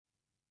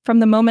From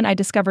the moment I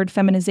discovered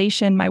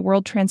feminization, my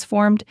world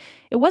transformed.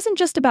 It wasn't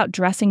just about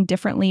dressing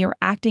differently or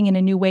acting in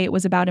a new way, it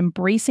was about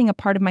embracing a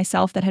part of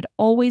myself that had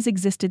always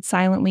existed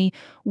silently,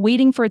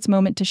 waiting for its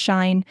moment to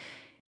shine.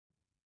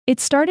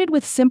 It started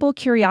with simple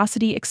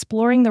curiosity,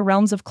 exploring the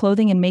realms of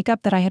clothing and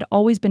makeup that I had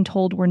always been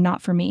told were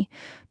not for me.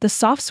 The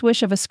soft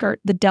swish of a skirt,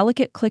 the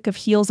delicate click of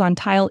heels on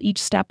tile,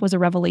 each step was a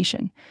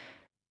revelation.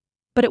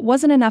 But it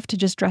wasn't enough to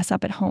just dress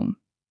up at home.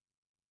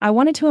 I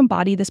wanted to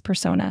embody this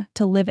persona,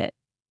 to live it.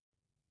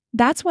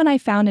 That's when I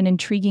found an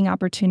intriguing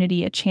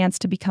opportunity, a chance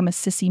to become a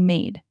Sissy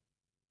Maid.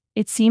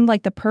 It seemed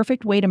like the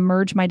perfect way to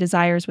merge my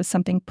desires with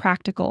something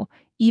practical,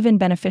 even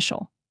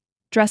beneficial.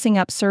 Dressing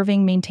up,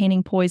 serving,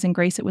 maintaining poise and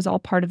grace, it was all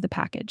part of the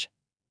package.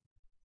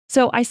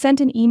 So I sent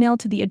an email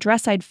to the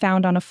address I'd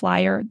found on a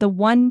flyer, the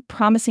one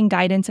promising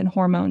guidance and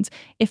hormones,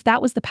 if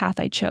that was the path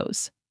I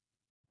chose.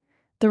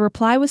 The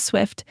reply was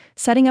swift,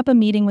 setting up a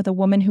meeting with a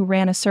woman who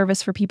ran a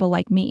service for people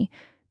like me,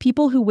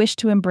 people who wished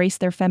to embrace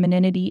their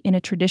femininity in a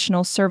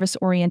traditional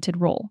service-oriented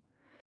role.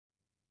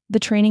 The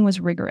training was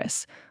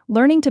rigorous,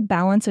 learning to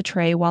balance a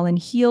tray while in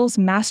heels,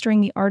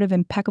 mastering the art of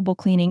impeccable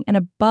cleaning, and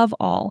above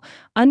all,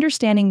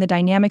 understanding the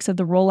dynamics of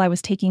the role I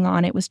was taking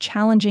on. It was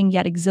challenging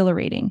yet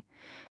exhilarating.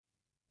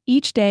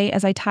 Each day,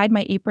 as I tied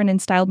my apron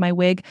and styled my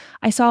wig,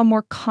 I saw a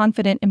more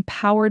confident,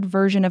 empowered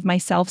version of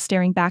myself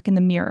staring back in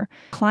the mirror.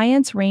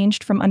 Clients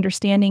ranged from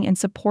understanding and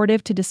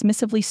supportive to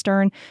dismissively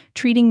stern,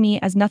 treating me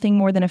as nothing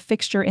more than a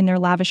fixture in their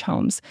lavish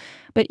homes.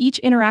 But each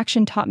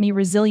interaction taught me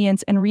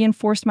resilience and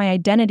reinforced my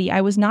identity.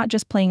 I was not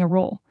just playing a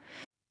role.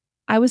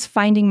 I was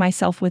finding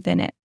myself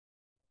within it.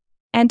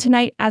 And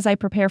tonight, as I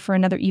prepare for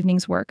another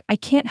evening's work, I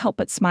can't help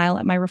but smile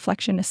at my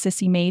reflection, a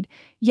Sissy Maid,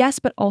 yes,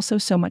 but also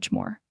so much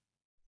more.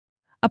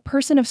 A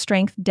person of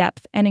strength,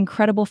 depth, and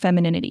incredible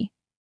femininity.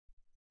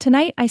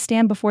 Tonight, I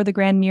stand before the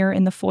grand mirror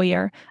in the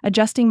foyer,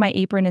 adjusting my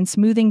apron and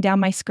smoothing down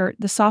my skirt,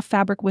 the soft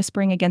fabric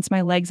whispering against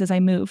my legs as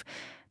I move.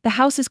 The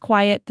house is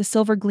quiet, the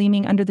silver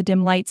gleaming under the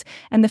dim lights,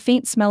 and the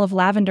faint smell of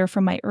lavender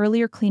from my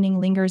earlier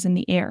cleaning lingers in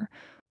the air.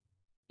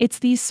 It's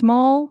these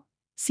small,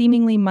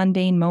 seemingly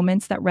mundane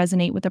moments that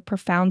resonate with a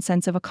profound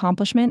sense of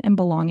accomplishment and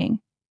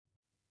belonging.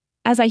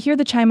 As I hear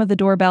the chime of the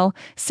doorbell,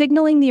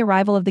 signaling the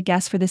arrival of the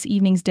guests for this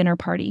evening's dinner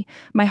party,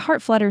 my heart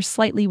flutters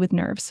slightly with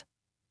nerves.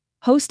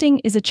 Hosting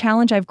is a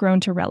challenge I've grown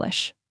to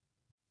relish.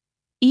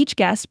 Each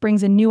guest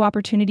brings a new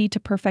opportunity to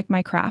perfect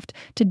my craft,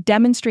 to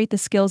demonstrate the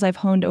skills I've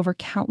honed over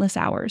countless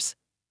hours.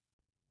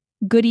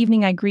 Good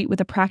evening, I greet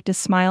with a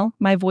practiced smile,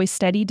 my voice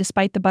steady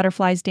despite the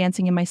butterflies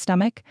dancing in my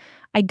stomach.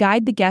 I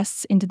guide the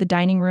guests into the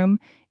dining room,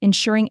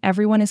 ensuring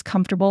everyone is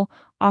comfortable,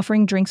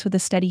 offering drinks with a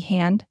steady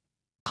hand.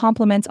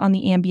 Compliments on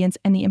the ambience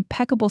and the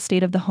impeccable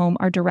state of the home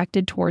are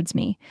directed towards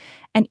me,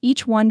 and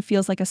each one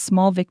feels like a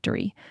small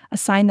victory, a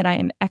sign that I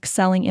am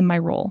excelling in my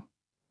role.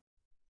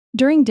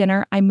 During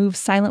dinner, I move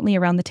silently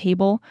around the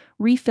table,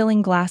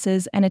 refilling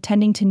glasses and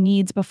attending to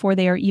needs before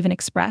they are even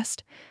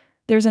expressed.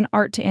 There's an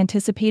art to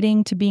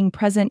anticipating, to being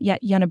present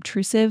yet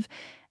unobtrusive,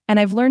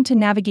 and I've learned to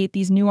navigate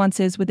these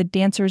nuances with a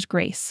dancer's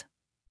grace.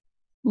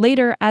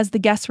 Later, as the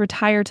guests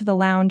retire to the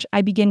lounge,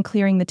 I begin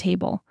clearing the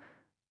table.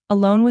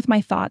 Alone with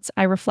my thoughts,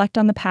 I reflect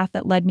on the path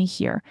that led me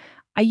here.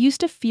 I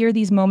used to fear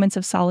these moments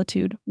of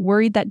solitude,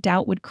 worried that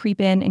doubt would creep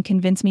in and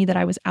convince me that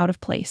I was out of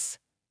place.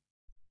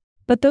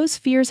 But those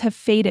fears have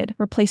faded,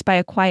 replaced by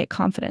a quiet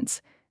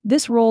confidence.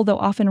 This role, though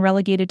often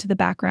relegated to the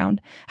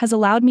background, has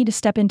allowed me to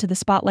step into the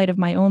spotlight of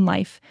my own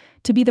life,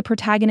 to be the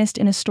protagonist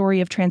in a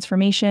story of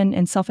transformation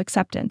and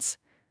self-acceptance.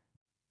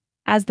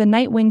 As the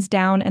night winds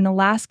down and the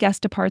last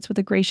guest departs with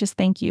a gracious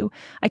thank you,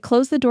 I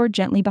close the door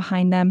gently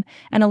behind them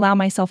and allow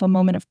myself a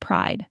moment of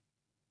pride.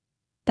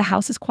 The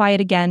house is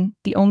quiet again,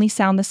 the only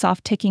sound the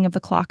soft ticking of the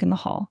clock in the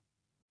hall.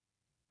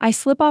 I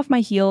slip off my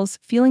heels,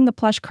 feeling the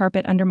plush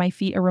carpet under my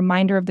feet, a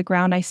reminder of the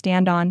ground I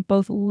stand on,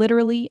 both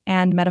literally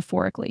and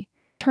metaphorically.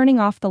 Turning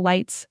off the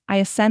lights, I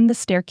ascend the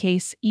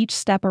staircase, each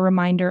step a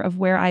reminder of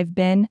where I've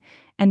been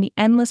and the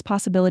endless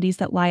possibilities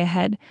that lie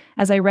ahead.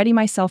 As I ready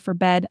myself for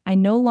bed, I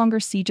no longer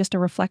see just a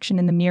reflection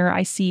in the mirror.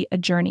 I see a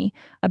journey,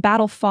 a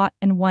battle fought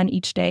and won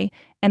each day,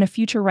 and a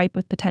future ripe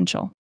with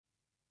potential.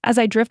 As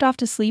I drift off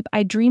to sleep,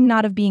 I dream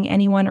not of being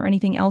anyone or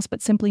anything else,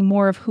 but simply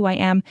more of who I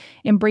am,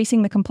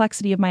 embracing the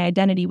complexity of my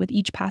identity with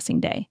each passing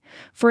day.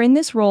 For in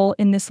this role,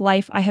 in this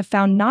life, I have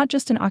found not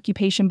just an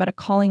occupation, but a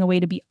calling, a way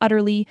to be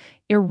utterly,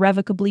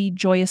 irrevocably,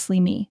 joyously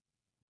me.